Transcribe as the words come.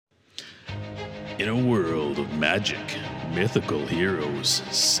In a world of magic, mythical heroes,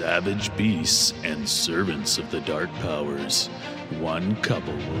 savage beasts, and servants of the dark powers, one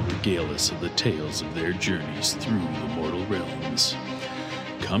couple will regale us of the tales of their journeys through the mortal realms.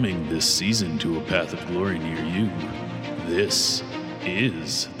 Coming this season to a path of glory near you, this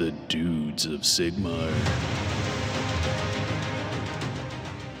is the Dudes of Sigmar.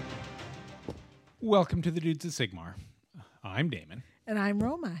 Welcome to the Dudes of Sigmar. I'm Damon. And I'm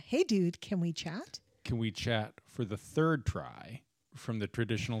Roma. Hey, dude, can we chat? Can we chat for the third try from the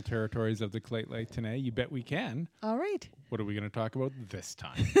traditional territories of the Lheidli T'enneh? You bet we can. All right. What are we going to talk about this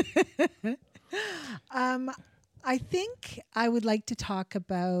time? I think I would like to talk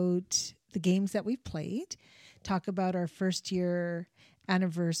about the games that we've played, talk about our first year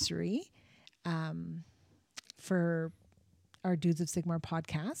anniversary for our Dudes of Sigmar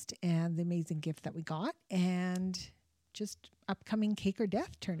podcast and the amazing gift that we got, and just upcoming Cake or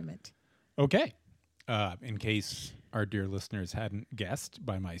Death tournament. Okay. In case our dear listeners hadn't guessed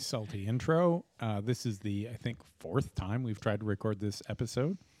by my salty intro, this is the, I think, fourth time we've tried to record this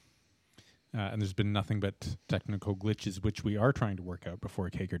episode. And there's been nothing but technical glitches, which we are trying to work out before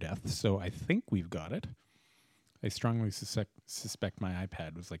Cake or Death. So I think we've got it. I strongly suspect my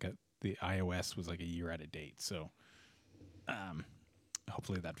iPad was the iOS was like a year out of date. So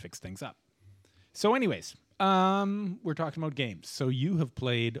hopefully that fixed things up. So anyways, we're talking about games. So you have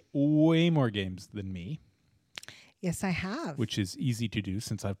played way more games than me. Yes, I have. Which is easy to do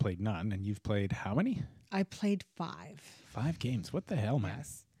since I've played none. And you've played how many? I played 5. 5 games. What the hell, man?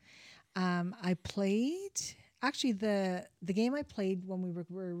 Yes. I played, actually the game I played when we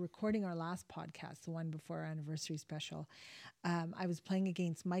were recording our last podcast, the one before our anniversary special, I was playing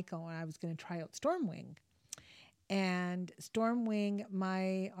against Michael and I was going to try out Stormwing. And Stormwing,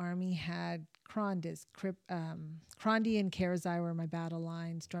 my army had Krondis, Krondi and Karazai were my battle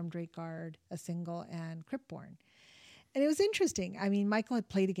line, Stormdrake Guard, a single, and Cryptborn. And it was interesting. I mean, Michael had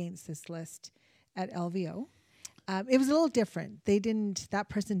played against this list at LVO. It was a little different. That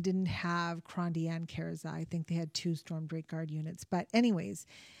person didn't have Krondi and Karazai. I think they had 2 Stormdrake Guard units. But anyways,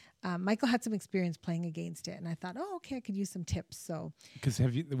 Michael had some experience playing against it. And I thought, okay, I could use some tips. So, because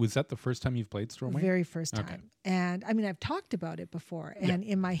was that the first time you've played Stormwing? Very first time. Okay. And I mean, I've talked about it before. And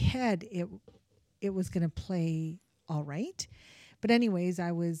in my head, it was going to play all right. But anyways,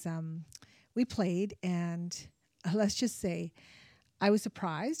 we played, and let's just say, I was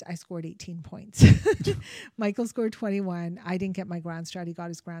surprised. I scored 18 points. Michael scored 21. I didn't get my Grand Strat. He got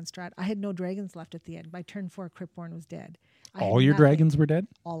his Grand Strat. I had no dragons left at the end. By turn 4, Cryptborn was dead. All your dragons were dead?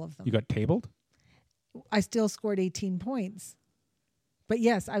 All of them. You got tabled? I still scored 18 points. But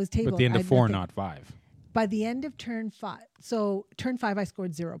yes, I was tabled. But the end of 4, not 5. By the end of turn 5. So turn 5, I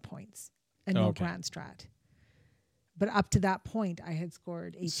scored 0 points and no Grand Strat. But up to that point, I had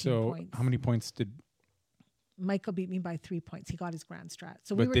scored 18 points. So how many points did... Michael beat me by 3 points. He got his Grand Strat.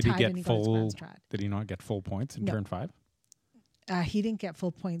 So but we were tied and he got his Grand Strat. Did he not get full points in turn 5? He didn't get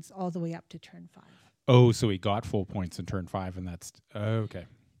full points all the way up to turn 5. Oh, so he got full points in turn 5, and that's... okay.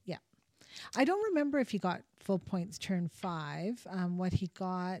 Yeah. I don't remember if he got full points turn 5. What he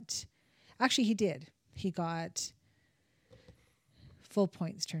got... Actually, he did. He got full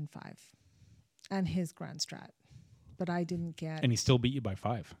points turn 5 and his Grand Strat. But I didn't get... And he still beat you by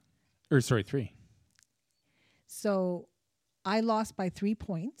 5. 3. So I lost by 3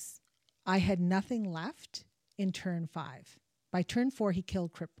 points. I had nothing left in turn 5. By turn 4, he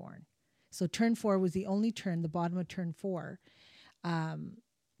killed Cryptborn. So turn 4 was the only turn, the bottom of turn 4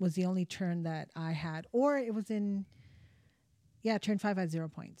 was the only turn that I had. Or it was in, turn 5 I had 0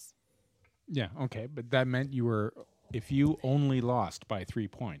 points. Yeah, okay. But that meant if you only lost by 3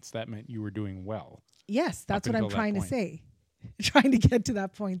 points, that meant you were doing well. Yes, that's what I'm trying to say. Trying to get to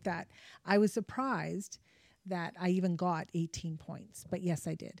that point that I was surprised that I even got 18 points. But yes,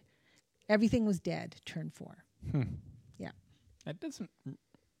 I did. Everything was dead, turn 4. Yeah. That doesn't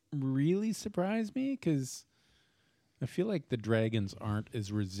really surprise me, because I feel like the dragons aren't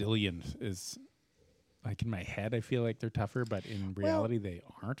as resilient as, like in my head, I feel like they're tougher, but in reality, they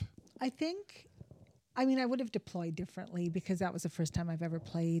aren't. I would have deployed differently because that was the first time I've ever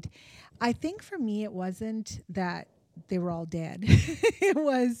played. I think for me, it wasn't that they were all dead.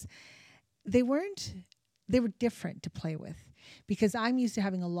 They were different to play with, because I'm used to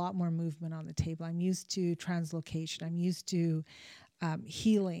having a lot more movement on the table. I'm used to translocation. I'm used to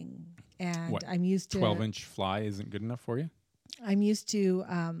healing, and I'm used to 12-inch fly isn't good enough for you. I'm used to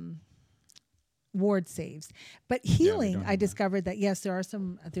ward saves, but healing. I discovered that yes, there's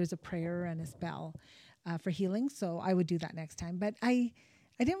a prayer and a spell for healing, so I would do that next time. But I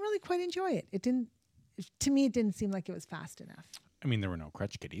didn't really quite enjoy it. It didn't. To me, it didn't seem like it was fast enough. I mean, there were no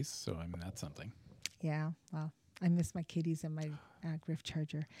crutch kitties, so I mean that's something. Yeah, well, I miss my kitties and my Griff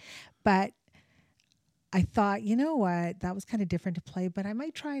Charger. But I thought, you know what, that was kind of different to play, but I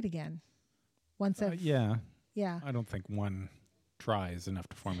might try it again. Once I've, Yeah. yeah, I don't think one try is enough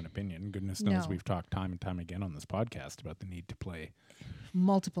to form an opinion. Goodness knows No. we've talked time and time again on this podcast about the need to play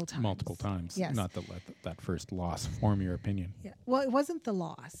multiple times. multiple times. Yes. Not to let that first loss form your opinion. Yeah. Well, it wasn't the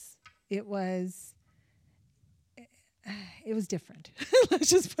loss. It was different. Let's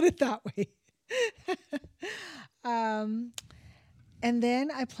just put it that way. And then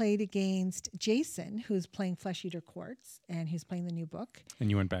I played against Jason, who's playing Flesh Eater Quartz, and who's playing the new book. And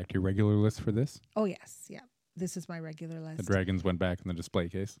you went back to your regular list for this? Oh, yes. Yeah. This is my regular The list. dragons went back in the display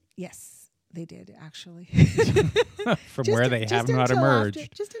case? Yes, they did, actually. From where they have not until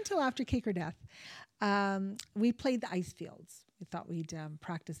emerged. just until after Cake or Death. We played the Ice Fields. We thought we'd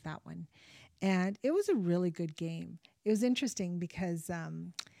practice that one. And it was a really good game. It was interesting because,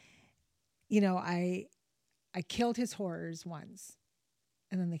 I killed his horrors once.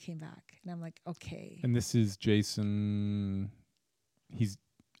 And then they came back. And I'm like, okay. And this is Jason. He's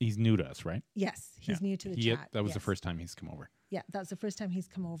new to us, right? Yes, he's Yeah. new to the He- chat. That was the yes. first time he's come over. Yeah, that was the first time he's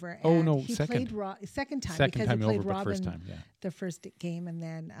come over. Oh, and no, he second. played second time Second because time he played over, but Robin first time, yeah. the first game, and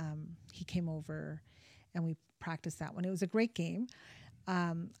then he came over and we practiced that one. It was a great game.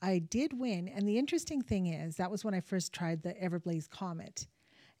 I did win, and the interesting thing is that was when I first tried the Everblaze Comet,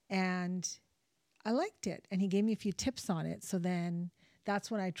 and I liked it, and he gave me a few tips on it. So then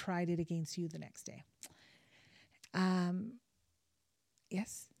that's when I tried it against you the next day.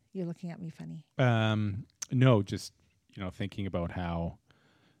 Yes, you're looking at me funny. No, just thinking about how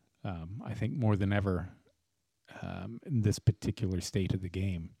I think more than ever in this particular state of the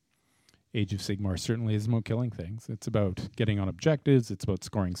game, Age of Sigmar certainly isn't about killing things. It's about getting on objectives. It's about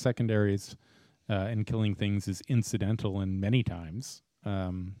scoring secondaries, and killing things is incidental. And many times,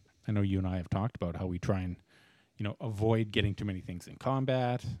 I know you and I have talked about how we try and avoid getting too many things in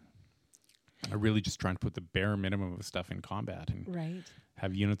combat. I really just trying to put the bare minimum of stuff in combat and Right.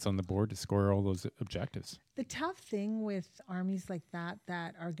 have units on the board to score all those objectives. The tough thing with armies like that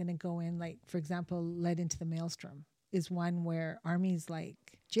are going to go in, like, for example, led into the Maelstrom, is one where armies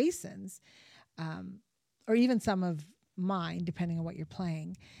like Jason's, or even some of mine, depending on what you're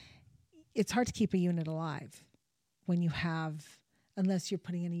playing, it's hard to keep a unit alive when you have, unless you're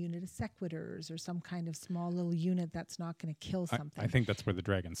putting in a unit of sequitors or some kind of small little unit that's not going to kill something. I think that's where the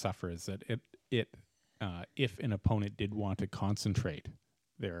dragons suffer, is that if an opponent did want to concentrate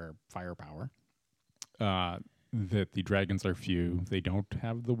their firepower, that the dragons are few. They don't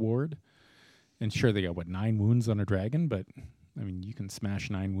have the ward. And sure, they got, 9 wounds on a dragon, but, I mean, you can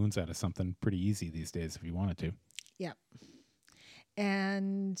smash 9 wounds out of something pretty easy these days if you wanted to. Yep.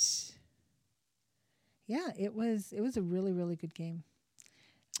 And yeah, it was a really, really good game.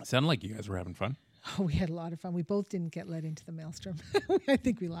 Sounded like you guys were having fun. Oh, we had a lot of fun. We both didn't get led into the Maelstrom. I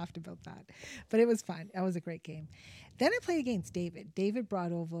think we laughed about that, but it was fun. It was a great game. Then I played against David. David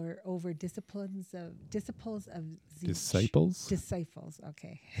brought over Disciples of Tzeentch. Disciples.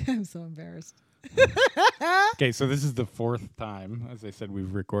 Okay. I'm so embarrassed. Okay, so this is the 4th time, as I said,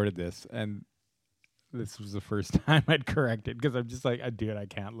 we've recorded this, and this was the first time I'd corrected, because I'm just like, dude, I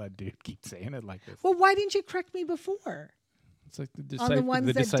can't let dude keep saying it like this. Well, why didn't you correct me before? It's like the ones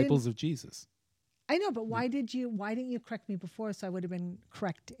that disciples of Jesus. I know, but why didn't you correct me before, so I would have been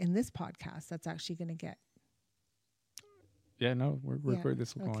correct in this podcast? That's actually going to get. Yeah, no,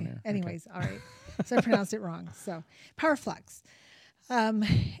 this will go on here. Anyways, all right. So I pronounced it wrong. So Powerflux.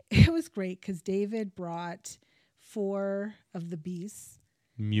 It was great because David brought 4 of the beasts.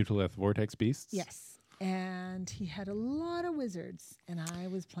 Mutalith Vortex Beasts? Yes. And he had a lot of wizards, and I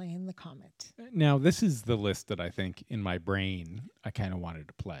was playing the Comet. Now, this is the list that I think in my brain I kind of wanted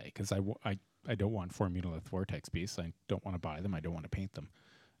to play, because I don't want 4 Mutalith Vortex Beasts. I don't want to buy them. I don't want to paint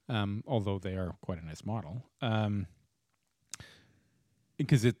them, although they are quite a nice model.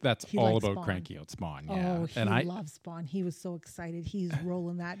 Because that's He all liked about Spawn. cranking out Spawn. Yeah. Oh, he loves Spawn. He was so excited. He's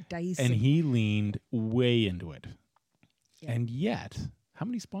rolling that dice. And he leaned way into it. Yeah. And yet, how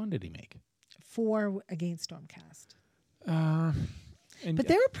many Spawn did he make? 4 against Stormcast. And But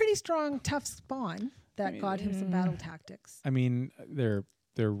they were pretty strong, tough Spawn that got him some battle tactics. I mean,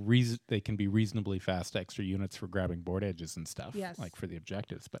 they can be reasonably fast extra units for grabbing board edges and stuff, Yes. like for the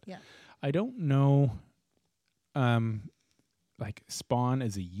objectives. But Yeah. I don't know, like Spawn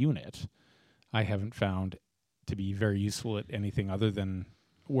as a unit, I haven't found to be very useful at anything other than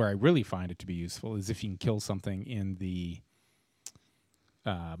where I really find it to be useful is if you can kill something in the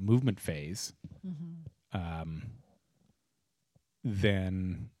movement phase.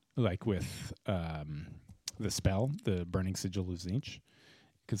 Then, like with the spell, the Burning Sigil of Tzeentch,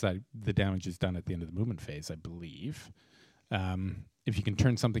 because the damage is done at the end of the movement phase, I believe. If you can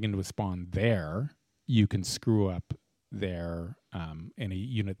turn something into a spawn there, you can screw up there in a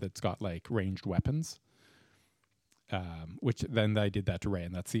unit that's got like ranged weapons. Which then I did that to Ray,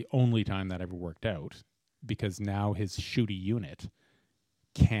 and that's the only time that ever worked out, because now his shooty unit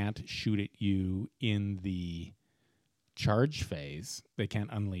can't shoot at you in the charge phase. They can't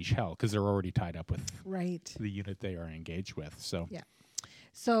unleash hell because they're already tied up with the unit they are engaged with. So yeah.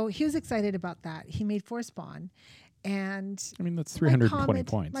 So he was excited about that. He made 4 spawn, and I mean that's 320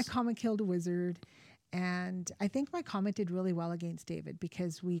 points. My Comet killed a wizard, and I think my Comet did really well against David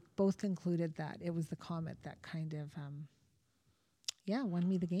because we both concluded that it was the Comet that kind of won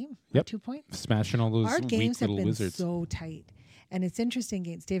me the game. Yep. 2 points. Smashing all those Our games weak have little been wizards. so tight. And it's interesting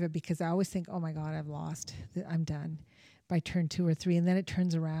against David because I always think, oh my God, I've lost. I'm done by turn 2 or 3. And then it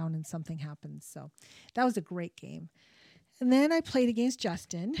turns around and something happens. So that was a great game. And then I played against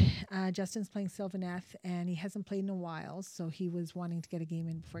Justin. Justin's playing Sylvaneth, and he hasn't played in a while. So he was wanting to get a game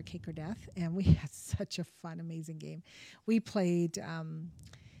in before Cake or Death. And we had such a fun, amazing game. We played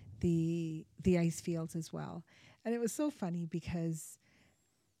the ice fields as well. And it was so funny because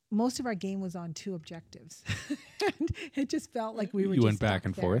most of our game was on 2 objectives. And it just felt like we were You just went back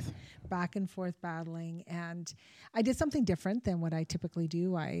and forth? Back and forth battling. And I did something different than what I typically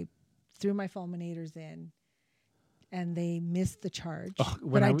do. I threw my fulminators in, and they missed the charge.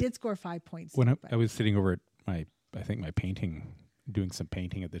 But I did score 5 points. When I was sitting over at my painting, doing some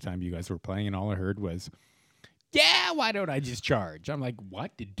painting at the time you guys were playing, and all I heard was, yeah, why don't I just charge? I'm like,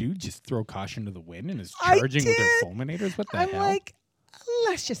 what? Did dude just throw caution to the wind and is charging with their fulminators? What the hell? I'm like,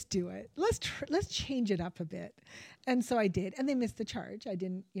 let's just do it. Let's change it up a bit. And so I did. And they missed the charge. I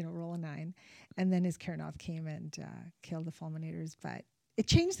didn't, roll a 9. And then his Karnoth came and killed the fulminators. But it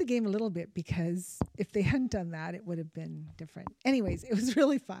changed the game a little bit because if they hadn't done that, it would have been different. Anyways, it was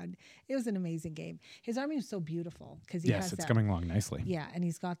really fun. It was an amazing game. His army was so beautiful because he has it's coming along nicely. Yeah, and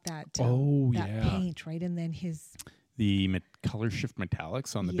he's got that paint, right? And then the color shift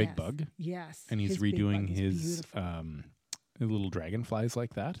metallics on the big bug. Yes. And he's redoing his little dragonflies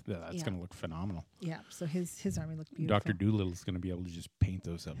like that. That's going to look phenomenal. Yeah, so his army looked beautiful. Dr. Doolittle's going to be able to just paint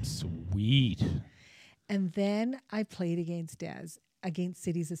those up sweet. And then I played against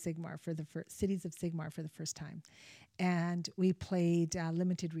Cities of Sigmar for the first time. And we played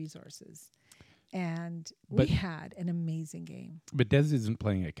limited resources. And we had an amazing game. But Des isn't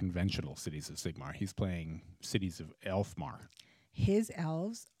playing a conventional Cities of Sigmar. He's playing Cities of Elfmar. His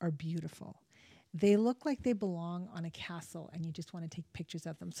elves are beautiful. They look like they belong on a castle, and you just want to take pictures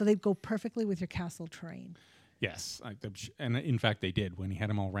of them. So they go perfectly with your castle terrain. Yes, and in fact they did when he had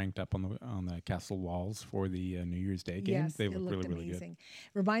them all ranked up on the castle walls for the New Year's Day game. Yes, they looked really amazing. Really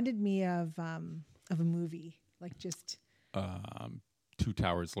good. Reminded me of a movie, like just Two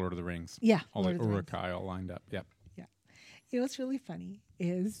Towers, Lord of the Rings. Yeah, all like Uruk-hai all lined up. Yep. Yeah, what's really funny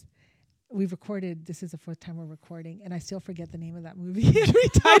is we've recorded. This is the 4th time we're recording, and I still forget the name of that movie every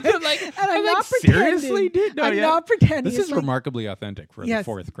time. I'm not pretending. Seriously, dude? No, I'm not pretending. This is remarkably authentic for the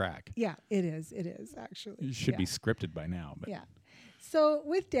 4th crack. Yeah, it is. It is actually. It should be scripted by now. But. Yeah. So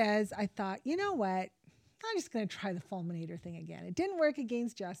with Des, I thought, you know what? I'm just going to try the fulminator thing again. It didn't work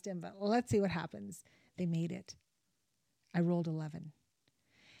against Justin, but let's see what happens. They made it. I rolled 11.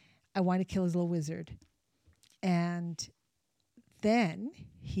 I wanted to kill his little wizard, and then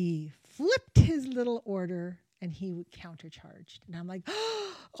he flipped his little order and he countercharged. And I'm like,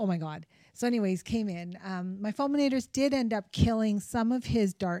 oh my God. So anyways, came in. My fulminators did end up killing some of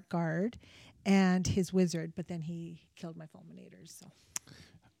his Dark Guard and his wizard, but then he killed my fulminators. So,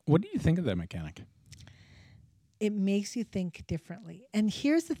 what do you think of that mechanic? It makes you think differently. And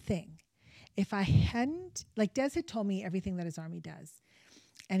here's the thing. If I hadn't, like Des had told me everything that his army does.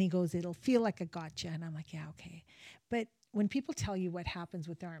 And he goes, it'll feel like a gotcha. And I'm like, yeah, okay. But when people tell you what happens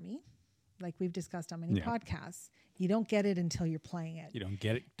with the army, like we've discussed on many podcasts, you don't get it until you're playing it. You don't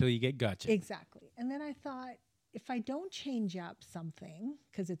get it till you get gotcha. Exactly. And then I thought, if I don't change up something,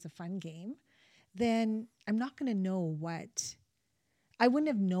 because it's a fun game, then I'm not going to know what... I wouldn't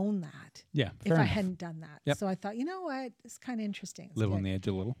have known that if I hadn't done that. Yep. So I thought, you know what? It's kind of interesting. Live on the edge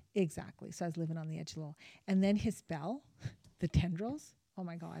a little. Exactly. So I was living on the edge a little. And then his spell, the tendrils, oh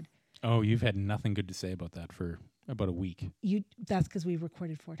my God. Oh, you've had nothing good to say about that for about a week. That's because we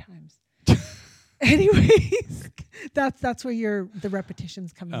recorded 4 times. Anyways, that's where the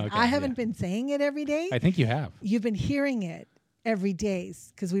repetitions come in. Okay, I haven't been saying it every day. I think you have. You've been hearing it every day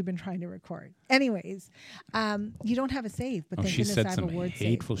because we've been trying to record. Anyways, you don't have a save, but thank goodness I have a word save.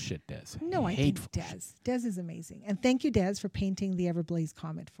 Hateful shit, Des. No, I think Des is amazing. And thank you, Des, for painting the Everblaze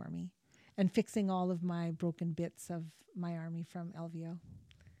Comet for me and fixing all of my broken bits of my army from LVO.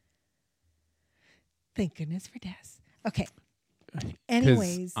 Thank goodness for Des. Okay. 'Cause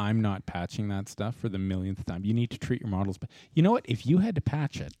Anyways, I'm not patching that stuff for the millionth time. You need to treat your models. You know what? If you had to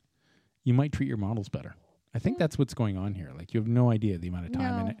patch it, you might treat your models better. I think that's what's going on here. Like, you have no idea the amount of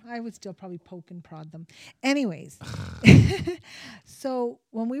time in no, it. I would still probably poke and prod them. Anyways, so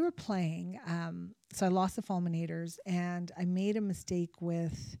when we were playing, so I lost the Fulminators and I made a mistake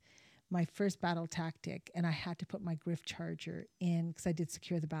with my first battle tactic, and I had to put my Griff Charger in because I did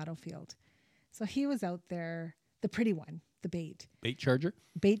secure the battlefield. So he was out there, the pretty one, the bait. Bait charger?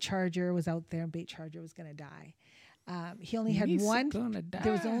 Bait Charger was out there, and Bait Charger was going to die. He only had He's one. gonna die.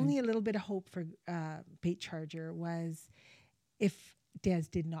 There was only a little bit of hope for Bait Charger was if Des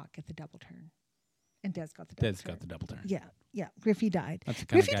did not get the double turn, and Des got the double Des turn. got the double turn. Yeah. Griffey died. That's the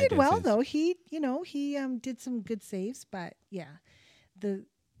kind of Griffey guy did Des well is. though. He did some good saves, but yeah, the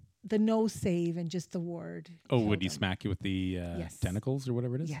no save and just the ward. Oh, killed would he him. smack you with the Yes. tentacles or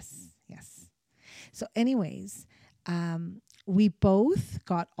whatever it is? Yes. So, anyways, we both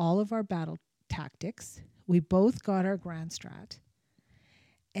got all of our battle tactics. We both got our grand strat.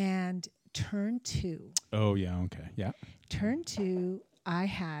 And turn 2. Oh, yeah. Okay. Yeah. Turn 2, I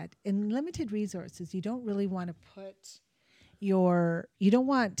had in limited resources. You don't really want to you don't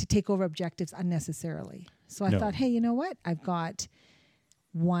want to take over objectives unnecessarily. So I No. thought, hey, you know what? I've got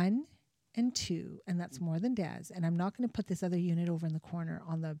 1 and 2, and that's more than Des. And I'm not going to put this other unit over in the corner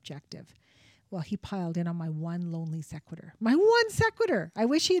on the objective. Well, he piled in on my one lonely sequitur. My one sequitur. I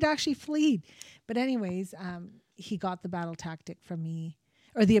wish he'd actually fleed. But anyways, he got the battle tactic from me,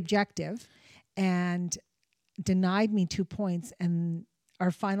 or the objective, and denied me 2 points. And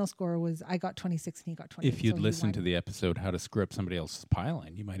our final score was I got 26 and he got 28. If you'd listened to the episode How to Screw Up Somebody Else's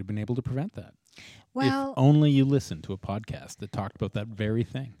Pipeline, you might have been able to prevent that. Well, if only you listened to a podcast that talked about that very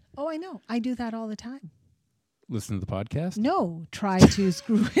thing. oh, I know. I do that all the time. Listen to the podcast? No, try to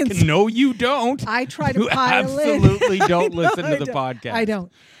screw in. No, you don't. I try to You pile in. absolutely don't I know, listen I to the don't. podcast. I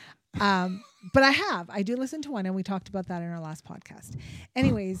don't. But I have. I do listen to one, and we talked about that in our last podcast.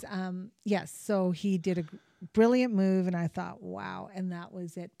 Anyways, yes, so he did a brilliant move, and I thought, wow, and that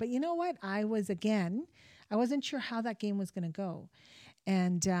was it. But you know what? I wasn't sure how that game was going to go.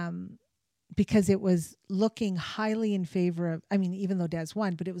 And because it was looking highly in favor of, even though Des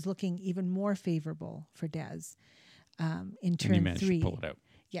won, but it was looking even more favorable for Des in turn And you managed 3. to pull it out.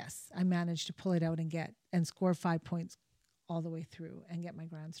 Yes, I managed to pull it out and score 5 points all the way through and get my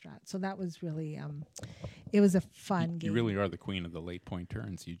grand strat. So that was really, it was a fun game. You really are the queen of the late point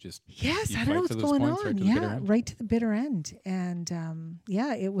turns. You just Yes, you I don't know fight what's for those going points on. right to the bitter end. Right to the bitter end. And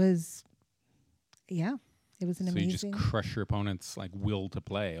it was an So amazing. you just crush your opponent's will to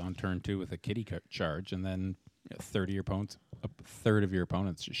play on turn 2 with a kitty charge, and then a third of your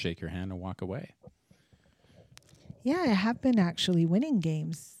opponents just shake your hand and walk away. Yeah, I have been actually winning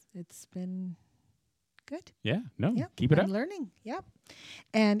games. It's been good. Yeah, no, Yeah, keep it I'm up. learning. Yep.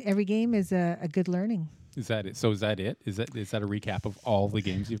 And every game is a good learning. Is that it? So is that it? Is that a recap of all the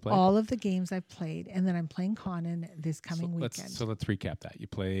games you've played? All of the games I've played, and then I'm playing Conan this coming weekend. Let's recap that. You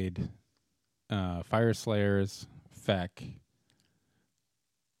played Fire Slayers, Feck,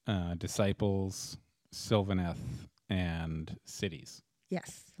 Disciples, Sylvaneth, and Cities.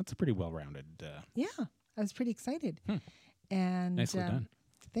 Yes. That's a pretty well-rounded. Yeah, I was pretty excited. And Nicely done.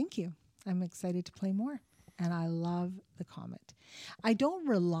 Thank you. I'm excited to play more. And I love the Comet. I don't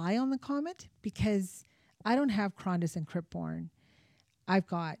rely on the Comet because I don't have Krondus and Cryptborn. I've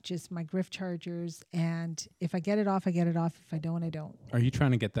got just my Griff Chargers, and if I get it off, I get it off. If I don't, I don't. Are you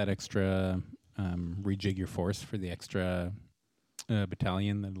trying to get that extra rejig your force for the extra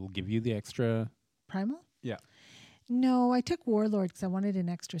battalion that will give you the extra? Primal? Yeah. No, I took Warlord because I wanted an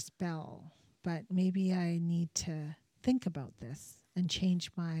extra spell, but maybe I need to think about this and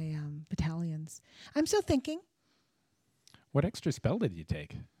change my battalions. I'm still thinking. What extra spell did you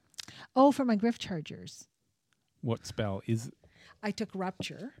take? Oh, for my Griff Chargers. What spell is? I took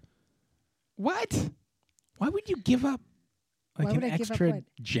Rupture. What? Why would you give up Why an would I give up extra what?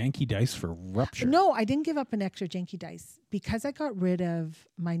 janky dice for Rupture? No, I didn't give up an extra janky dice. Because I got rid of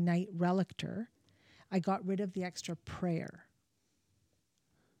my Knight Relictor, I got rid of the extra prayer.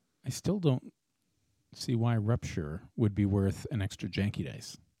 I still don't see why Rupture would be worth an extra janky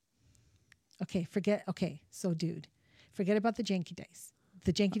dice. So dude, forget about the janky dice.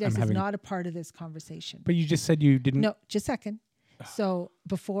 The janky dice is not a part of this conversation. But you just said you didn't. No, just a second. So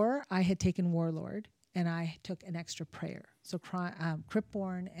before I had taken Warlord and I took an extra prayer. So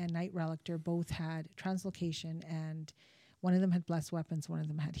Cryptborn and Knight Relictor both had translocation, and one of them had blessed weapons, one of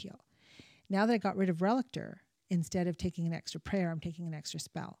them had heal. Now that I got rid of Relictor, instead of taking an extra prayer, I'm taking an extra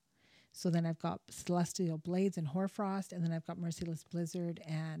spell. So then I've got Celestial Blades and Hoarfrost, and then I've got Merciless Blizzard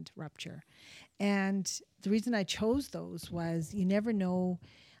and Rupture. And the reason I chose those was you never know.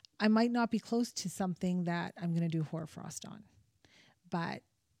 I might not be close to something that I'm going to do Hoarfrost on. But,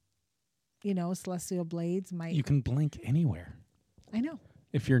 Celestial Blades might... You can blink anywhere. I know.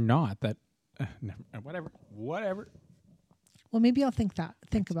 If you're not, whatever. Well, maybe I'll think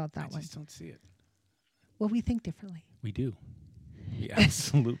about that I one. just don't see it. Well, we think differently. We do. We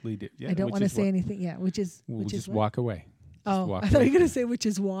absolutely do. Yeah, I don't want to say anything. Yeah, We'll just walk away. I thought you were going to say which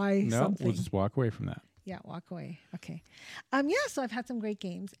is why No, something. we'll just walk away from that. Yeah, walk away. Okay. So I've had some great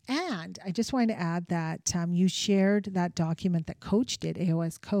games. And I just wanted to add that you shared that document that Coach did,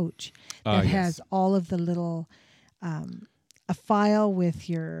 AOS Coach, that has all of the little, a file with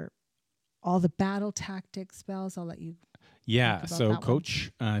all the battle tactic spells. I'll let you. Yeah, so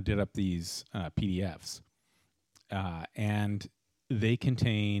Coach did up these PDFs. And they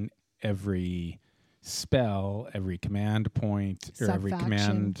contain every spell, every command point, or every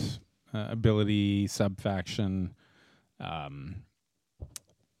command ability, subfaction,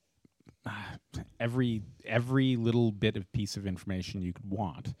 every little bit of piece of information you could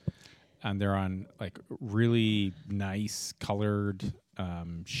want. And they're on like really nice colored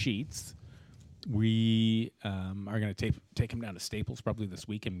sheets. We are going to take them down to Staples probably this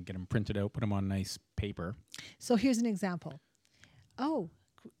week and get them printed out, put them on nice paper. So here's an example. Oh,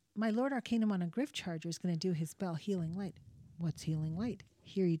 my Lord Arcanum on a Griff Charger is going to do his spell Healing Light. What's Healing Light?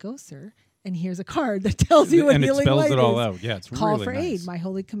 Here you go, sir. And here's a card that tells you what Healing Light is. And it spells it all out. Yeah, it's Call really for nice. aid. My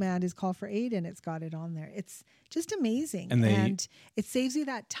holy command is call for aid, and it's got it on there. It's just amazing. And it saves you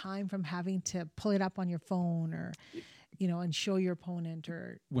that time from having to pull it up on your phone or... and show your opponent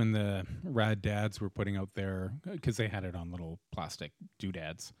or... When the Rad Dads were putting out their... Because they had it on little plastic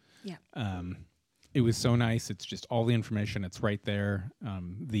doodads. Yeah. It was so nice. It's just all the information. It's right there.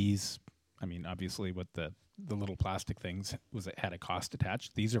 Obviously with the little plastic things, it had a cost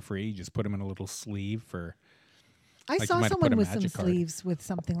attached. These are free. You just put them in a little sleeve for... I saw someone with some sleeves with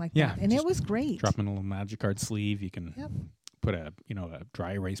something like that. And it was great. Drop in a little magic card sleeve. You can put a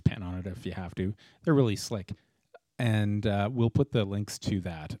dry erase pen on it if you have to. They're really slick. And we'll put the links to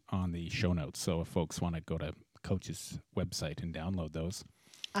that on the show notes. So if folks want to go to Coach's website and download those.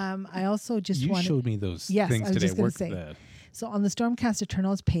 I also just You showed me those things I was today. Just going to say. So on the Stormcast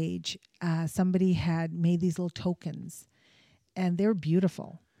Eternals page, somebody had made these little tokens. And they're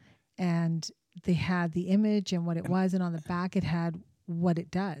beautiful. And they had the image and what it was. And on the back, it had what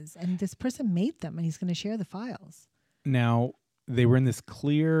it does. And this person made them. And he's going to share the files. Now... They were in this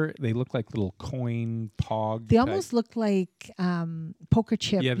clear, they look like little coin pog. They almost look like poker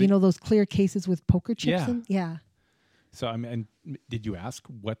chip, those clear cases with poker chips in. Yeah. So, did you ask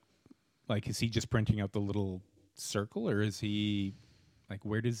is he just printing out the little circle or is he,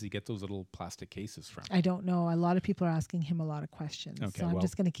 where does he get those little plastic cases from? I don't know. A lot of people are asking him a lot of questions. Okay, so I'm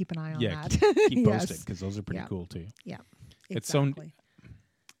just going to keep an eye on that. Keep posted because those are pretty cool too. Yeah, exactly.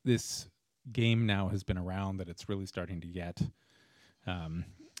 This game now has been around that it's really starting to get...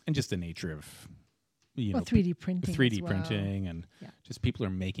 and just the nature of 3D printing, 3D printing, and just people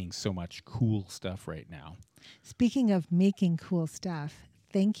are making so much cool stuff right now. Speaking of making cool stuff,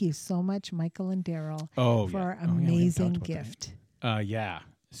 thank you so much, Michael and Daryl, for our amazing gift.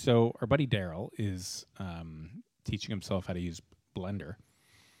 So our buddy Daryl is teaching himself how to use Blender,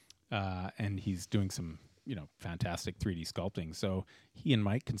 and he's doing some fantastic 3D sculpting. So he and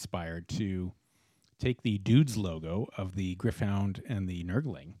Mike conspired to take the Dudes logo of the Gryph-hound and the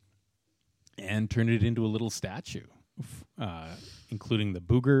Nurgling and turn it into a little statue, including the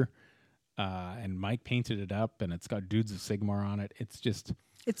Booger, and Mike painted it up, and it's got Dudes of Sigmar on it.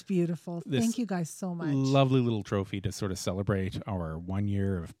 It's beautiful. Thank you guys so much. Lovely little trophy to sort of celebrate our 1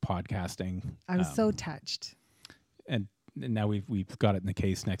 year of podcasting. I was so touched. And now we've got it in the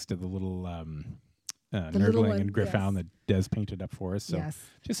case next to the little Nurgling and Gryph-hound that Des painted up for us. So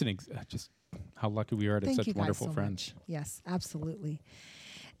just how lucky we are to have such wonderful friends. Much. Yes, absolutely.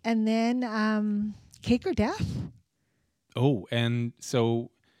 And then Cake or Death. Oh, and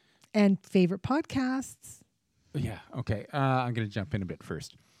favorite podcasts. Yeah, okay. I'm going to jump in a bit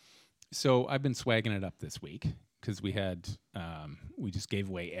first. So I've been swagging it up this week because we just gave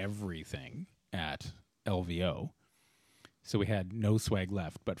away everything at LVO. So we had no swag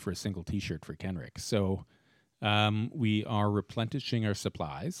left, but for a single T-shirt for Kenrick. So we are replenishing our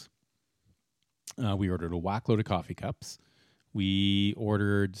supplies. We ordered a whack load of coffee cups. We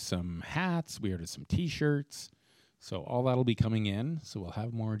ordered some hats. We ordered some T-shirts. So all that'll be coming in. So we'll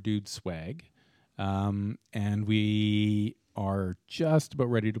have more dude swag. And we are just about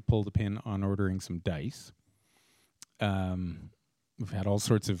ready to pull the pin on ordering some dice. we've had all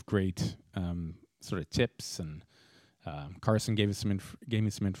sorts of great sort of tips, and Carson gave me some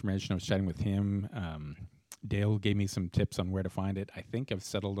information. I was chatting with him. Dale gave me some tips on where to find it. I think I've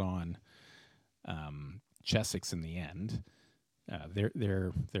settled on Chessex in the end.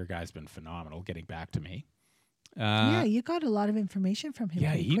 Their guy's been phenomenal getting back to me. Yeah, you got a lot of information from him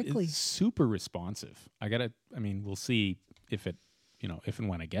pretty quickly. He's super responsive. We'll see if and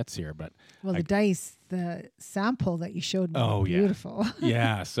when it gets here. But the dice, the sample that you showed me, beautiful.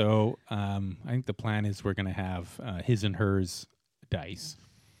 Yeah. So I think the plan is we're going to have his and hers dice.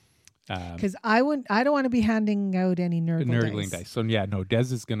 Because I don't want to be handing out any Nurgling dice. So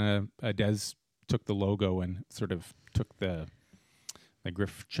Des is gonna. Des took the logo and sort of took the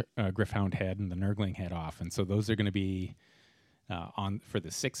Griffhound head and the Nurgling head off, and so those are going to be on for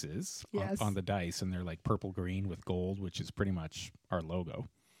the sixes on the dice, and they're like purple green with gold, which is pretty much our logo.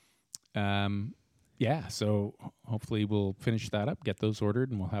 So hopefully we'll finish that up, get those ordered,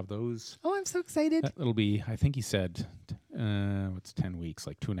 and we'll have those. Oh, I'm so excited. It'll be, I think he said, what's 10 weeks,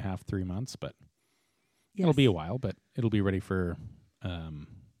 like 2.5, 3 months, but it'll be a while, but it'll be ready for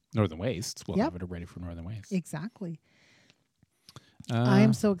Northern Wastes. We'll have it ready for Northern Wastes. Exactly. I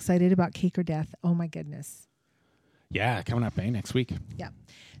am so excited about Cake or Death. Oh my goodness. Yeah, coming up next week. Yeah.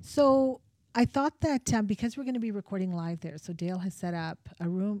 So I thought that because we're going to be recording live there, so Dale has set up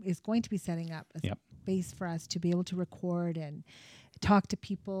is going to be setting up a space for us to be able to record and talk to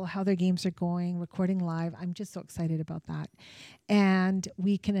people, how their games are going, recording live. I'm just so excited about that. And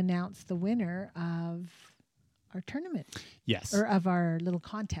we can announce the winner of our tournament. Yes. Or of our little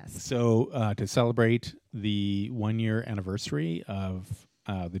contest. So to celebrate the 1-year anniversary of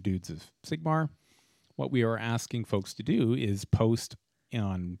the Dudes of Sigmar, what we are asking folks to do is post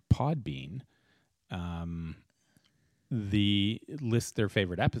on Podbean list their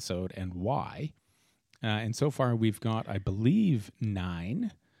favorite episode and why. And so far we've got, I believe,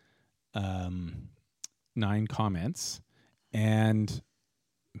 9 comments and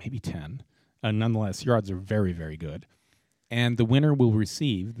maybe 10. Nonetheless, your odds are very, very good. And the winner will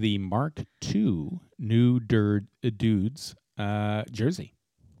receive the Mark II New Dudes jersey.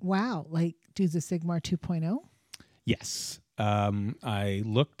 Wow, like Dudes of Sigmar 2.0? Yes. I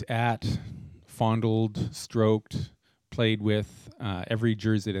looked at, fondled, stroked, played with every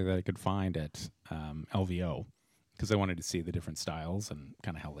jersey that I could find at LVO because I wanted to see the different styles and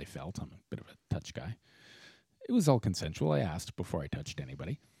kind of how they felt. I'm a bit of a touch guy. It was all consensual. I asked before I touched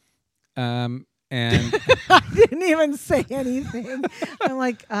anybody. And I didn't even say anything. I'm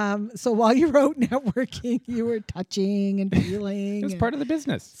like, so while you were out networking, you were touching and feeling. It was part of the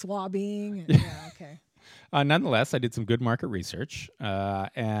business. Swabbing. And, okay. Nonetheless, I did some good market research,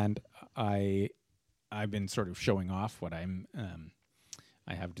 and I've been sort of showing off what I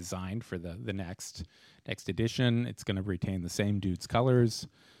have designed for the next edition. It's going to retain the same Dudes colors.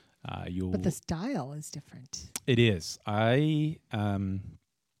 But the style is different. It is.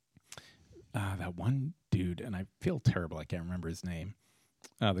 That one dude, and I feel terrible, I can't remember his name,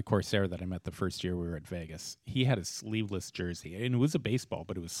 the Corsair that I met the first year we were at Vegas, he had a sleeveless jersey, and it was a baseball,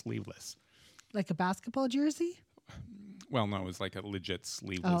 but it was sleeveless. Like a basketball jersey? Well, no, it was like a legit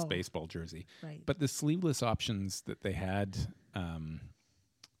sleeveless baseball jersey. Right. But the sleeveless options that they had at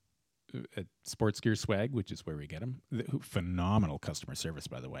Sports Gear Swag, which is where we get them, phenomenal customer service,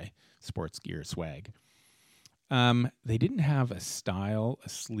 by the way, Sports Gear Swag. They didn't have a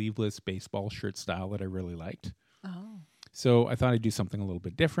sleeveless baseball shirt style that I really liked. Oh. So I thought I'd do something a little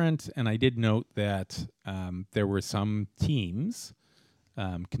bit different. And I did note that there were some teams,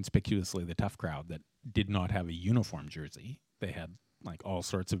 conspicuously the Tough Crowd, that did not have a uniform jersey. They had like all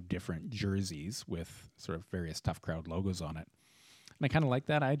sorts of different jerseys with sort of various Tough Crowd logos on it. And I kind of like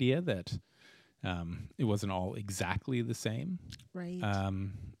that idea that it wasn't all exactly the same. Right.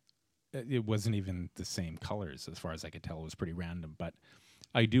 It wasn't even the same colors as far as I could tell. It was pretty random, but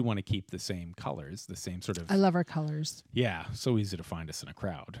I do want to keep the same colors, the same sort of... I love our colors. Yeah, so easy to find us in a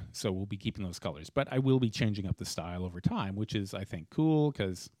crowd. So we'll be keeping those colors, but I will be changing up the style over time, which is, I think, cool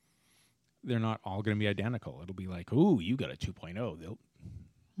because they're not all going to be identical. It'll be like, ooh, you got a 2.0.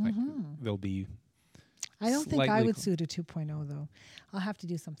 They'll be... I don't think I would suit a 2.0, though. I'll have to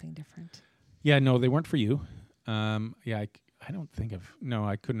do something different. Yeah, no, they weren't for you. I don't think I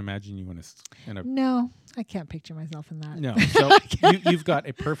couldn't imagine you in a... No, I can't picture myself in that. No, so you've got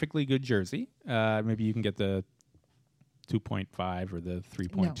a perfectly good jersey. Maybe you can get the 2.5 or the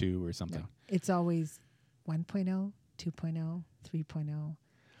 3.2 or something. No. It's always 1.0, 2.0, 3.0.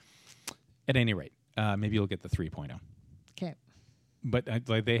 At any rate, maybe you'll get the 3.0. Okay. But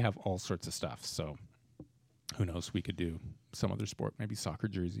they have all sorts of stuff, so who knows? We could do some other sport, maybe soccer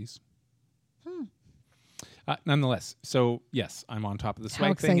jerseys. Nonetheless, so yes, I'm on top of the How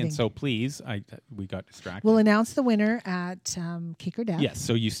swag thing, and exciting. so please, we got distracted. We'll announce the winner at Kick or Death. Yes,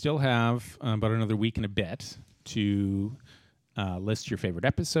 so you still have about another week and a bit to list your favorite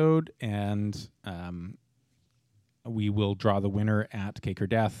episode, and we will draw the winner at Cake or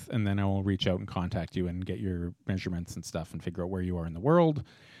Death, and then I will reach out and contact you and get your measurements and stuff and figure out where you are in the world,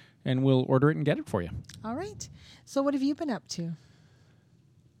 and we'll order it and get it for you. All right. So what have you been up to?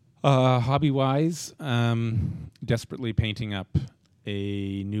 Hobby-wise, desperately painting up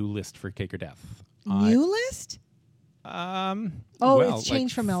a new list for Cake or Death. New list? It's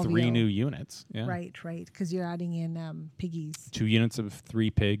changed from LVO. 3 new units. Yeah. Right. Because you're adding in piggies. 2 units of 3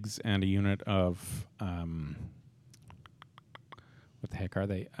 pigs and a unit of what the heck are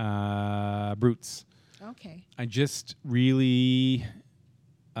they? Brutes. Okay. I just really,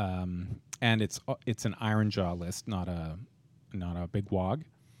 and it's an Iron Jaw list, not a big wog.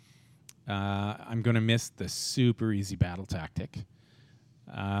 I'm going to miss the super easy battle tactic.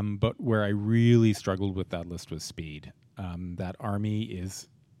 But where I really struggled with that list was speed. That army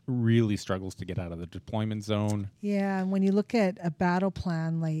really struggles to get out of the deployment zone. Yeah, and when you look at a battle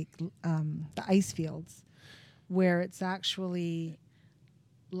plan like the ice fields, where it's actually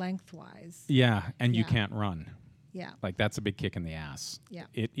lengthwise. Yeah, and you Yeah. can't run. Yeah, Like, that's a big kick in the ass. Yeah.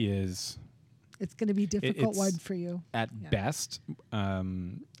 It is, it's going to be a difficult it's- one for you. at Yeah. best,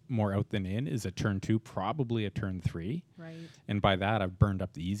 more out than in, is a turn 2, probably a turn 3. Right. And by that, I've burned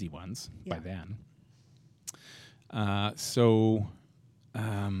up the easy ones by Yeah. then.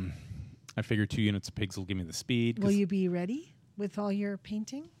 I figure 2 units of pigs will give me the speed. Will you be ready with all your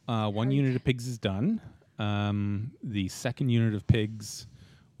painting? 1 unit of pigs is done. The second unit of pigs,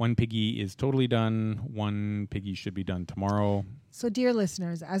 1 piggy is totally done. 1 piggy should be done tomorrow. So, dear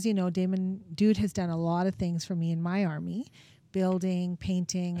listeners, as you know, Dude has done a lot of things for me in my army, building,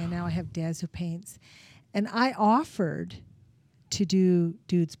 painting, and now I have Des who paints. And I offered to do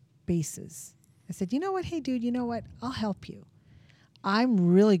Dude's bases. I said, you know what? Hey, Dude, you know what? I'll help you. I'm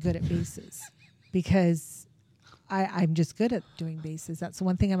really good at bases because I'm just good at doing bases. That's the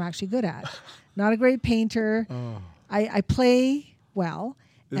one thing I'm actually good at. Not a great painter. I play well,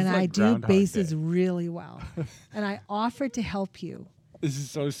 This and is I like do Groundhog bases Day. really well. And I offered to help you. This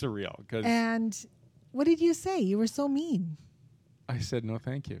is so surreal because And what did you say? You were so mean. I said no,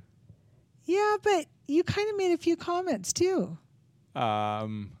 thank you. Yeah, but you kind of made a few comments too.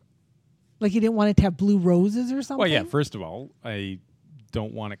 Um, Like you didn't want it to have blue roses or something? well, yeah. First of all, I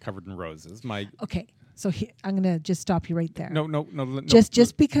don't want it covered in roses. Okay, so I'm going to just stop you right there. No.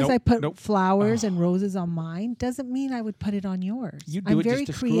 Just because I put nope. flowers and roses on mine doesn't mean I would put it on yours. You do I'm it just very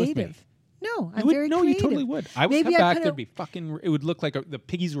to screw with me. creative. No, I'm You would- very no, creative. you totally would. I would Maybe come I back. put There'd be fucking. It would look like the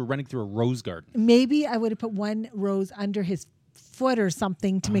piggies were running through a rose garden. Maybe I would have put one rose under his foot or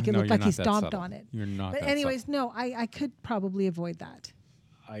something to make it No, look you're like he not that stomped subtle. on it. You're not. But that anyways, no, I could probably avoid that.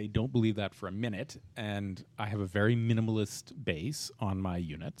 I don't believe that for a minute, and I have a very minimalist base on my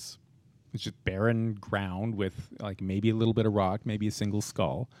units. It's just barren ground with like maybe a little bit of rock, maybe a single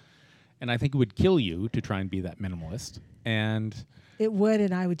skull, and I think it would kill you to try and be that minimalist. And It would,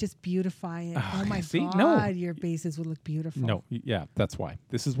 and I would just beautify it. Oh my see? God, No. your bases would look beautiful. no, yeah, that's why.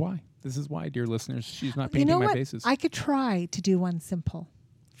 This is why, dear listeners, she's not You painting know my what? bases. I could try to do one simple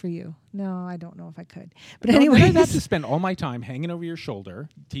for you. No, I don't know if I could. But No, then anyways, I'd have to spend all my time hanging over your shoulder,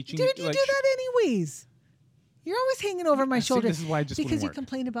 teaching. dude, you like, do that anyways. You're always hanging over my See, shoulder. this is why I just because wouldn't you work.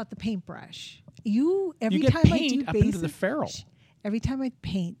 complain about the paintbrush. Every get time I paint do up bases, into the ferrule. every time I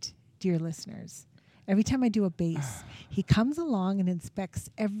paint, dear listeners, every time I do a base, he comes along and inspects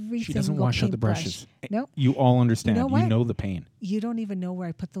every She single doesn't wash out the paintbrush. brushes. No, You all understand. You know You what? know the pain. you don't even know where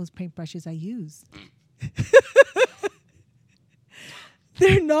I put those paintbrushes I use.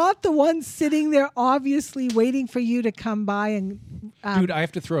 They're not the ones sitting there obviously waiting for you to come by and Dude, I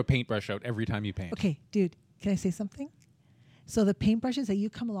have to throw a paintbrush out every time you paint. okay, dude, can I say something? So the paintbrushes that you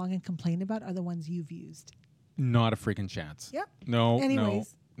come along and complain about are the ones you've used. Not a freaking chance. Yep. No,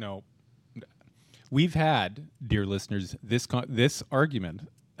 Anyways. no. We've had, dear listeners, this argument,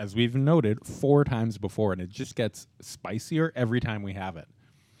 as we've noted, 4 times before, and it just gets spicier every time we have it.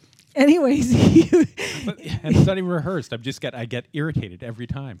 Anyways, But, and it's not even rehearsed. I get irritated every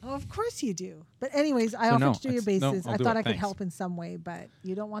time. oh, of course you do. But anyways, I So offered no, to do your it's- no, bases. I'll I do thought it. I could Thanks. help in some way, but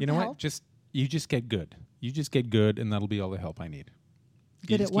you don't want You know the what? help? You just get good. You just get good, and that'll be all the help I need. You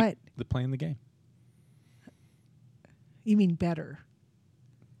Good just at what? keep playing the game. You mean better?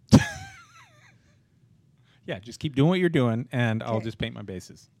 Yeah, just keep doing what you're doing, and I'll Okay. just paint my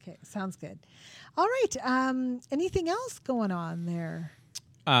bases. Okay, sounds good. All right. Anything else going on there?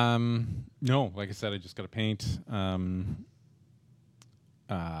 No, like I said, I just got to paint.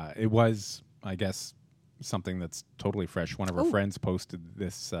 It was, I guess, something that's totally fresh. One of our friends posted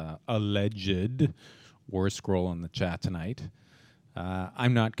this alleged war scroll in the chat tonight.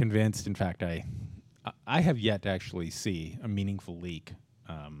 I'm not convinced. In fact, I have yet to actually see a meaningful leak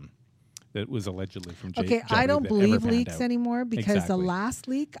that was allegedly from J. Okay, I don't believe leaks anymore because the last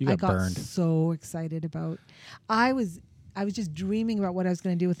leak I got burned. so excited about. I was just dreaming about what I was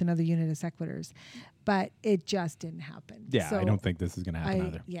going to do with another unit of Sequitors, but it just didn't happen. Yeah, so I don't think this is going to happen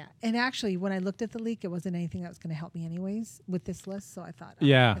either. Yeah, and actually, when I looked at the leak, it wasn't anything that was going to help me anyways with this list, so I thought,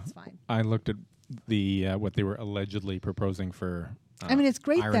 it's fine. I looked at the what they were allegedly proposing for. I mean, it's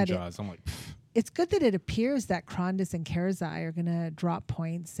great Iron that Jaws. I'm like, pfft. It's good that it appears that Krondus and Karazai are going to drop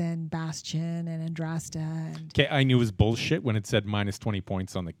points, and Bastion and Andrasta. And Okay, I knew it was bullshit when it said minus 20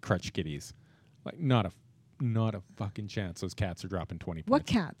 points on the Crutch Kitties. Like, not a fucking chance those cats are dropping 20 points. What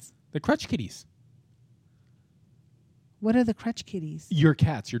cats? The Crutch Kitties. What are the Crutch Kitties? Your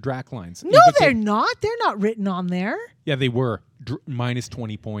cats, your Draklines. No, they're not. They're not written on there. Yeah, they were. Minus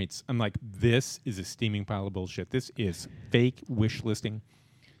 20 points. I'm like, this is a steaming pile of bullshit. This is fake wish listing.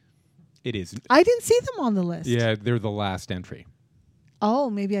 It is. I didn't see them on the list. Yeah, they're the last entry. Oh,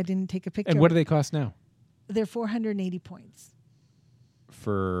 maybe I didn't take a picture. And what do they cost now? They're 480 points.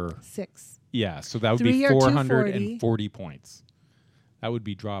 For 6. Yeah, so that would 3 be are 440 points. That would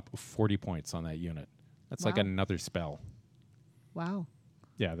be drop of 40 points on that unit. That's like Wow. another spell. Wow.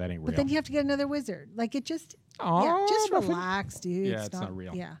 Yeah, that ain't real. But then you have to get another wizard. Like it just, Oh, just nothing. relax, dude. Yeah, it's not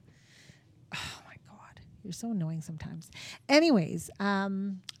real. Yeah. Oh my God. You're so annoying sometimes. Anyways,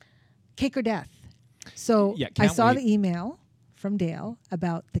 cake or death. So Yeah, I can't saw wait. the email from Dale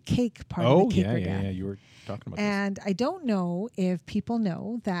about the cake part of the cake or death. Yeah, you were talking about And I don't know if people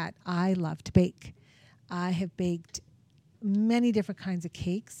know that I love to bake. I have baked many different kinds of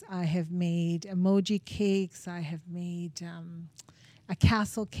cakes. I have made emoji cakes. I have made a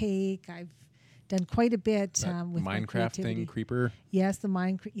castle cake. I've done quite a bit that with my Minecraft creativity. thing, Creeper. Yes,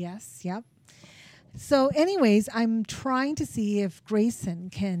 yes, yep. So anyways, I'm trying to see if Grayson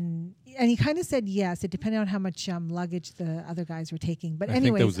can, and he kind of said yes, it depended on how much luggage the other guys were taking. But I think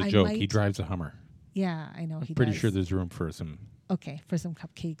anyways, that was a joke. He drives a Hummer. Yeah, I know he Pretty does. sure there's room for some. Okay, for some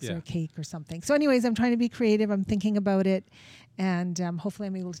cupcakes Yeah. or a cake or something. So anyways, I'm trying to be creative. I'm thinking about it, and hopefully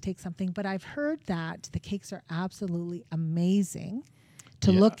I'm able to take something. But I've heard that the cakes are absolutely amazing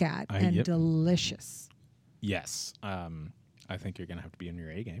to Yeah, look at and yep. delicious. Yes. I think you're going to have to be in your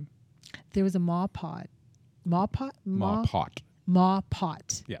A game. There was a maw pot. Maw pot. Maw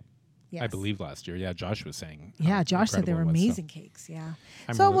pot. Yeah. Yes. I believe last year. Yeah, Josh was saying. Yeah, how Josh said they were incredible it was, amazing cakes. Yeah.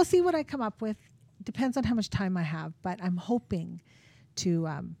 I'm So really- we'll see what I come up with. Depends on how much time I have, but I'm hoping to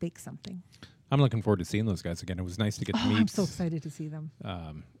bake something. I'm looking forward to seeing those guys again. It was nice to get to meet. I'm so excited to see them.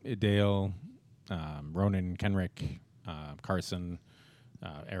 Dale, Ronan, Kenrick, Carson,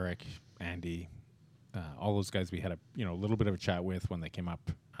 Eric, Andy, all those guys we had a little bit of a chat with when they came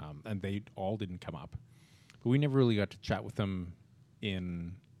up, and they all didn't come up, but we never really got to chat with them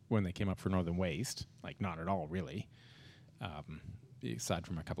when they came up for Northern Waste, like not at all really, aside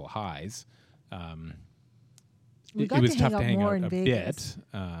from a couple of highs. We It got was to tough hang to out hang more out in a Vegas.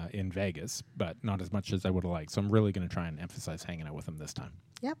 bit in Vegas, but not as much as I would have liked. So I'm really going to try and emphasize hanging out with them this time.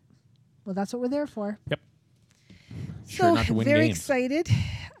 Yep. Well, that's what we're there for. Yep. Sure So not to win very games. excited.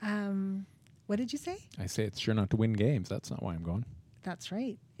 What did you say? I say it's sure not to win games. That's not why I'm going. That's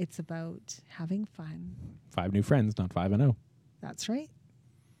right. It's about having fun. 5 new friends, not 5-0. That's right.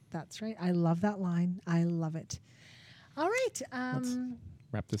 That's right. I love that line. I love it. All right. Let's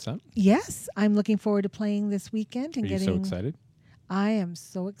wrap this up. Yes, I'm looking forward to playing this weekend and Are you getting. so excited? I am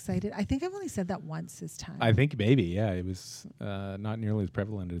so excited. I think I've only said that once this time. I think maybe, yeah. It was not nearly as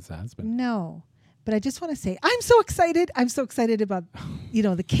prevalent as it has been. No, but I just want to say I'm so excited. I'm so excited about,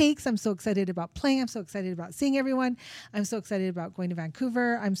 the cakes. I'm so excited about playing. I'm so excited about seeing everyone. I'm so excited about going to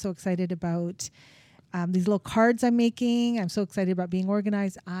Vancouver. I'm so excited about these little cards I'm making. I'm so excited about being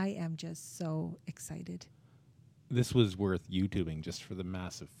organized. I am just so excited. This was worth YouTubing just for the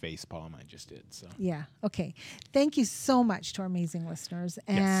massive facepalm I just did. So Yeah. Okay. Thank you so much to our amazing listeners,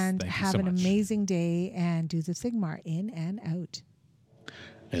 and thank you have so an much. amazing day. And Dudes of Sigmar in and out.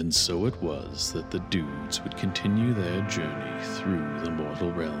 And so it was that the dudes would continue their journey through the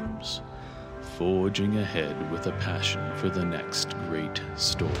mortal realms, forging ahead with a passion for the next great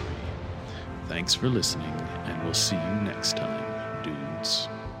story. Thanks for listening, and we'll see you next time.